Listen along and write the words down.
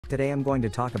Today I'm going to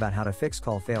talk about how to fix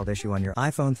call failed issue on your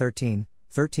iPhone 13,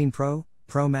 13 Pro,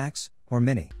 Pro Max, or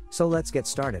Mini. So let's get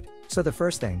started. So the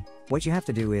first thing, what you have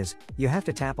to do is, you have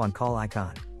to tap on call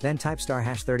icon, then type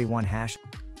 *31#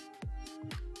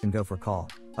 and go for call.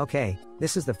 Okay,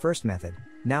 this is the first method.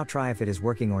 Now try if it is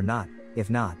working or not. If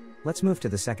not, let's move to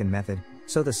the second method.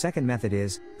 So the second method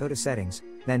is, go to settings,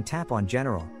 then tap on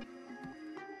general.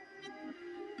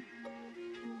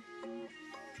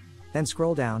 Then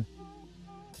scroll down.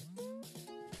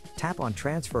 Tap on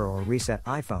transfer or reset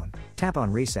iPhone, tap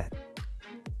on reset.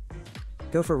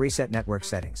 Go for reset network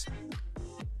settings.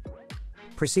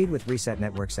 Proceed with reset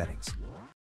network settings.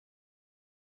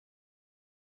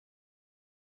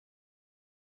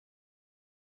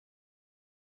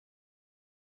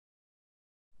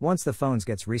 Once the phone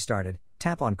gets restarted,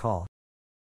 tap on call.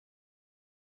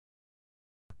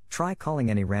 Try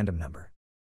calling any random number.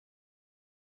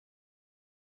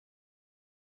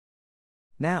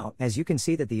 Now, as you can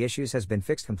see that the issues has been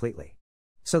fixed completely.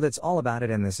 So that's all about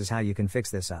it, and this is how you can fix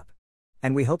this up.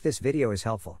 And we hope this video is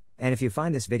helpful, and if you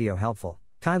find this video helpful,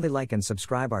 kindly like and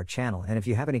subscribe our channel, and if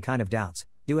you have any kind of doubts,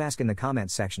 do ask in the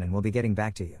comments section and we'll be getting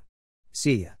back to you.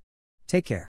 See ya. Take care.